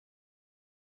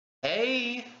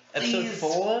Okay. Episode He's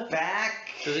 4? back.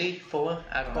 3, 4?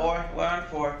 I don't know. 4. We're on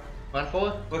 4. On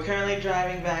 4? We're currently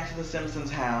driving back to the Simpsons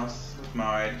house with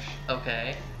Marge.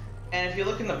 Okay. And if you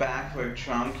look in the back of her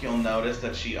trunk, you'll notice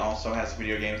that she also has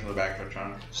video games in the back of her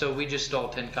trunk. So we just stole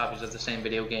 10 copies of the same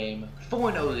video game for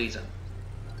no reason.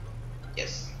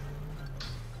 Yes.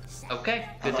 Okay,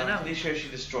 good to I'm know. pretty sure she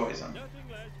destroys them.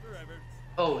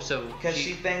 Oh, so Because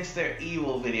she thinks they're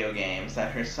evil video games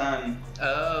that her son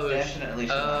definitely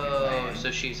should not be playing.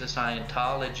 So she's a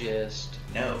Scientologist.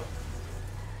 No.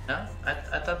 No?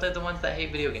 I thought they're the ones that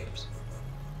hate video games.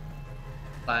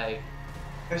 Like...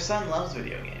 Her son loves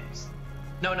video games.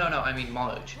 No, I mean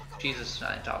Marge. She's a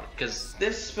Scientologist, because...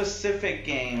 This specific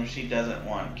game she doesn't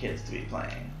want kids to be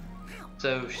playing.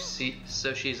 So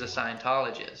she's a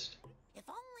Scientologist. If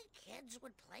only kids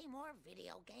would play more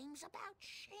video games about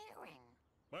sharing.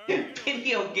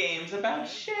 Video games about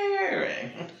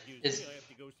sharing.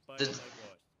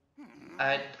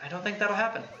 I don't think that'll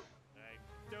happen.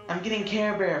 I'm getting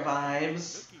Care Bear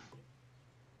vibes.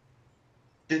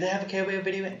 Do they have a Care Bear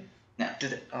video game? No. Do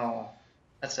they? Oh,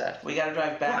 that's sad. We gotta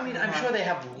drive back. Well, I mean, I'm sure they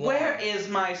have one. Where is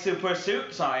my super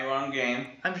suit? Sorry, wrong game.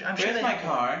 I'm sure Where's they my have,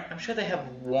 car? I'm sure they have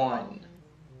one.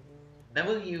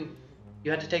 Remember you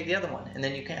had to take the other one, and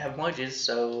then you can't have Marge's,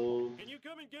 so... Can you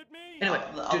come and get me? Anyway,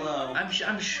 dude,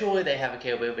 I'm sure they have a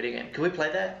Care Bear video game. Can we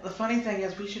play that? The funny thing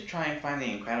is, we should try and find the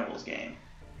Incredibles game.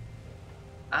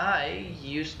 I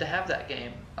used to have that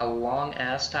game a long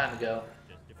ass time ago.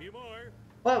 Just a few more.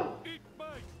 Whoa! Eat my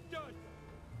dust.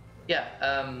 Yeah,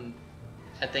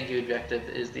 I think your objective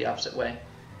is the opposite way.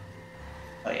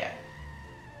 Oh yeah.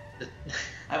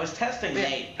 I was testing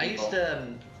Nate. I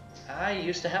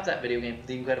used to have that video game,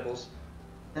 The Incredibles.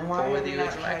 Then why for have the you not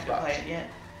original tried to Xbox. play it yet?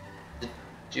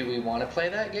 Do we want to play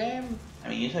that game? I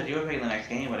mean, you said you were picking the next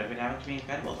game, but if it happens to be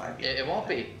Incredibles, I'd be. It won't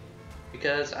be,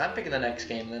 because I'm picking the next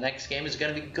game. The next game is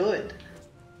going to be good.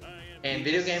 And You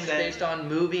video just games said- based on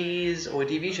movies or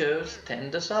TV shows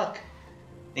tend to suck.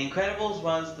 The Incredibles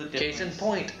was the difference. Case in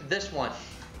point, this one.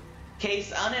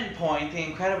 Case in point, The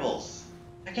Incredibles.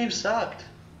 That game sucked.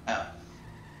 Oh.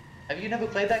 Have you never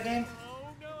played that game? Oh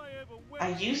no, I have a I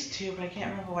weapon. used to, but I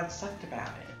can't remember what sucked about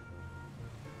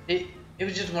it. It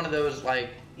was just one of those, like,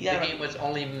 Yeah, the but- game was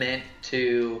only meant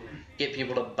to get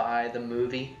people to buy the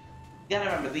movie. You gotta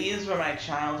remember, these were my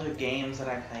childhood games that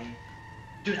I played.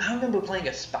 Dude, I remember playing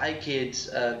a Spy Kids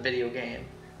video game.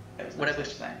 There was no Whenever,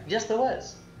 such thing. yes, there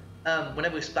was.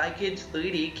 Whenever Spy Kids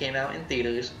 3D came out in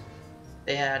theaters,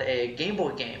 they had a Game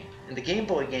Boy game, and the Game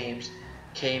Boy games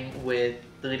came with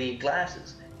 3D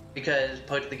glasses because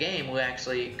parts of the game were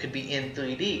actually could be in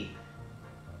 3D,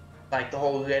 like the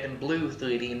whole red and blue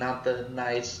 3D, not the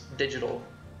nice digital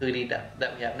 3D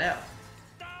that we have now.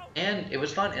 And it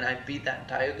was fun, and I beat that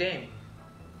entire game.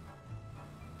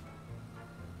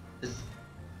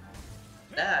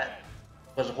 That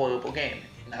was a horrible game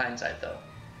in hindsight, though.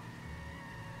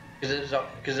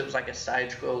 Because it was like a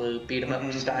side-scroller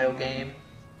beat-em-up style game,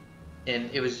 and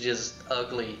it was just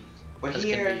ugly. We're as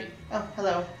can here. be. Oh,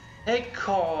 hello. Hey,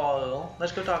 Carl.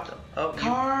 Let's go talk to him. Oh,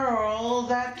 Carl,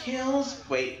 that kills.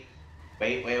 Wait.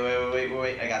 I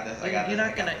got this. you're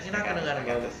not gonna let him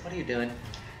go. What are you doing?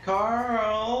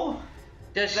 Carl,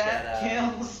 Just shut that up.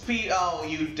 kills people. Oh,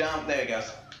 you dumb. There it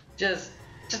goes. Just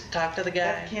talk to the guy.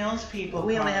 That kills people.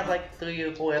 We only have Carl. like 3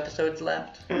 or 4 episodes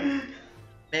left.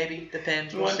 Maybe,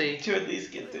 depends. We'll see. To at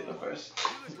least get through the first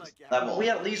level. We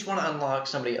at least want to unlock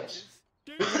somebody else.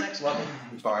 Who's the next level?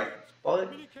 Bart.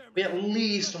 But we at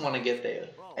least want to get there,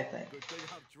 I think. Good thing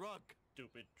I'm drunk.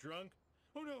 Stupid drunk.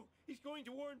 Oh no, he's going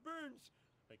to Warren Burns.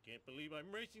 I can't believe I'm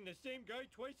racing the same guy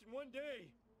twice in one day.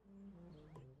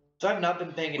 So I've not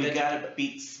been paying We attention. gotta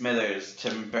beat Smithers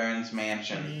to Burns'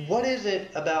 mansion. What is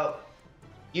it about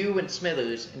you and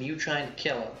Smithers and you trying to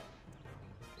kill him?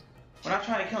 We're not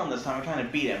trying to kill him this time, we're trying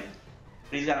to beat him.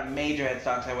 But he's got a major head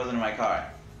start 'cause I wasn't in my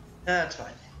car. That's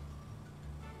fine.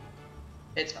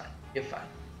 It's fine. You're fine.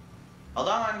 Hold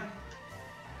on.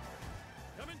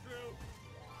 Coming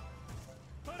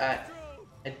through. Alright.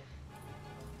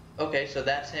 Okay, so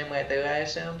that's him right there, I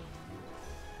assume.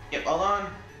 Yep, hold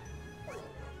on.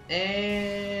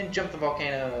 And jump the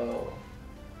volcano.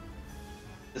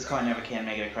 This car never can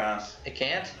make it across. It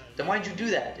can't? Then why'd you do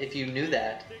that if you knew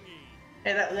that?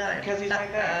 Hey, that guy. Because he's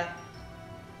like that.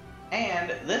 And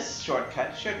this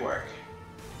shortcut should work.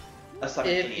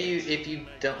 If you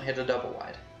don't hit a double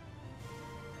wide.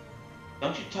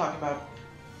 Don't you talk about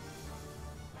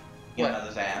your What?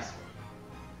 mother's ass.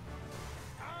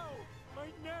 Ow! My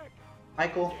neck!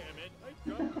 Michael, Damn it, I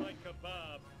dropped my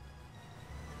kebab.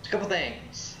 there's a couple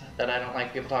things that I don't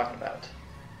like people talking about.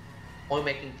 Or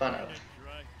making fun of. That's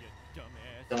right, you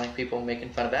dumbass. Don't like people making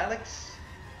fun of Alex,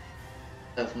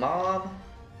 of Mob,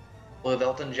 or of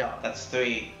Elton John. That's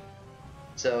 3.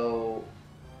 So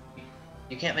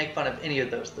you can't make fun of any of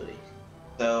those 3.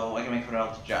 So I can make fun of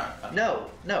Elton John. Okay.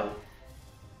 No.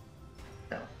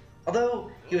 Although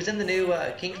he was in the new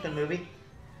Kingsman movie.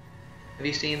 Have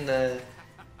you seen the?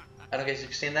 I don't guess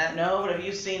you've seen that. No, but have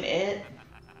you seen it?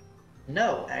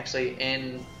 No, actually,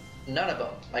 and none of them.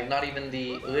 Like not even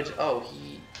the original. Oh,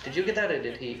 he. Did you get that or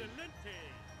did he?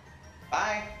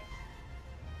 Bye.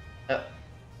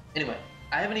 Anyway,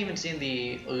 I haven't even seen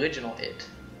the original It.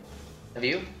 Have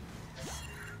you?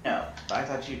 No, I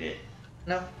thought you did.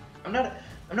 No, I'm not.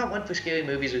 I'm not one for scary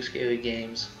movies or scary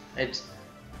games. It's.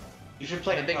 You should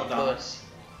play I'm a big Until Dawn. puss.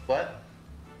 What?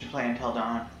 You should play Until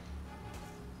Dawn.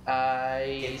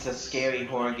 It's a scary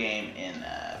horror game in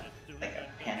like a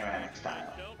panoramic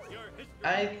style.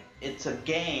 It's a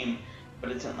game,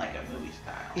 but it's in like a movie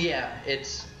style. Yeah,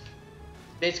 it's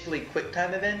basically quick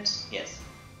time events. Yes.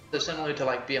 They're similar to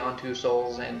like Beyond Two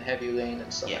Souls and Heavy Rain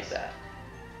and stuff like Yes. that.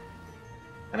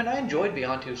 I mean, I enjoyed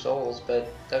Beyond Two Souls, but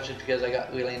that was just because I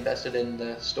got really invested in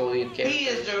the story and characters. He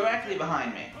is directly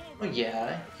behind me. Well,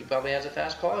 yeah, he probably has a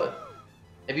fast car.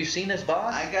 Have you seen his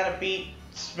boss? I gotta beat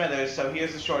Smithers, so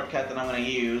here's the shortcut that I'm gonna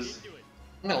use.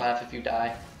 I'm gonna laugh if you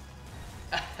die.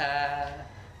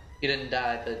 You didn't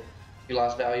die, but you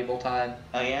lost valuable time.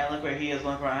 Oh yeah, look where he is,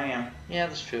 look where I am. Yeah,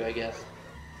 that's true, I guess.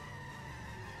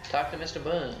 Talk to Mr.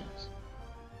 Burns.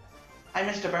 Hi,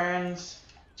 Mr. Burns.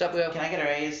 What's up, Will? Can I get a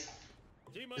raise?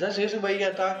 Is that seriously what you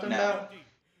gotta talk to him No. about?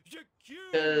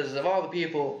 Because of all the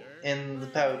people in the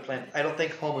power plant, I don't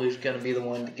think Homer's gonna be the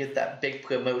one to get that big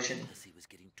promotion. He was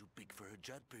getting too big for her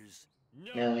jumpers.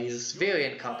 No, he's very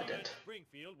incompetent.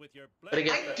 But I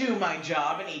guess I do my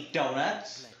job and eat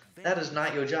donuts. that is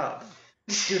not your job.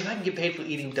 Dude, if I can get paid for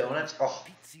eating donuts, oh,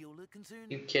 Pizziola concern?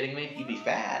 you kidding me? You'd be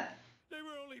fat.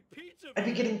 I'd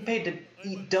be getting paid to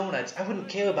eat donuts. I wouldn't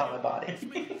care about my body.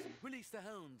 Release the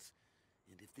hounds.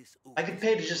 And if this I could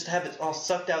pay to just have it all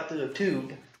sucked out through a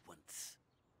tube. once.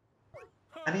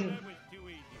 I mean,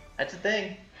 that's a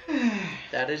thing.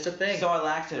 That is a thing. So our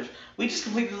laxative. We just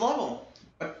completed the level.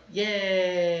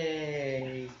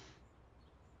 Yay!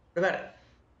 What about it?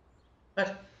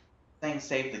 What? Saying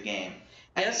save the game.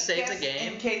 Yes, save the Guess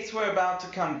game. In case we're about to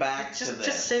come back to this.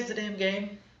 Just save the damn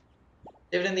game.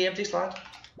 Save it in the empty slot.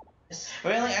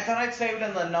 Really? I thought I'd save it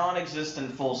in the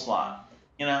non-existent full slot.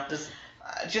 You know? Just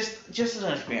Just as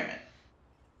an experiment.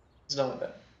 don't worry about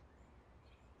it.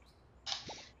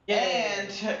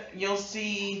 And you'll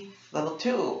see level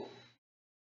 2.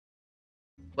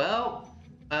 Well,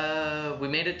 we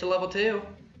made it to level 2.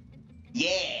 Yeah!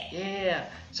 Yeah.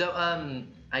 So,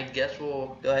 I guess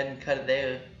we'll go ahead and cut it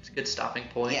there. It's a good stopping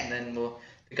point, Yeah. and then we'll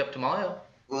pick up tomorrow.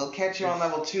 We'll catch you on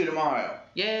level 2 tomorrow.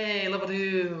 Yay, level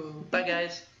 2. Bye,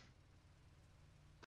 guys.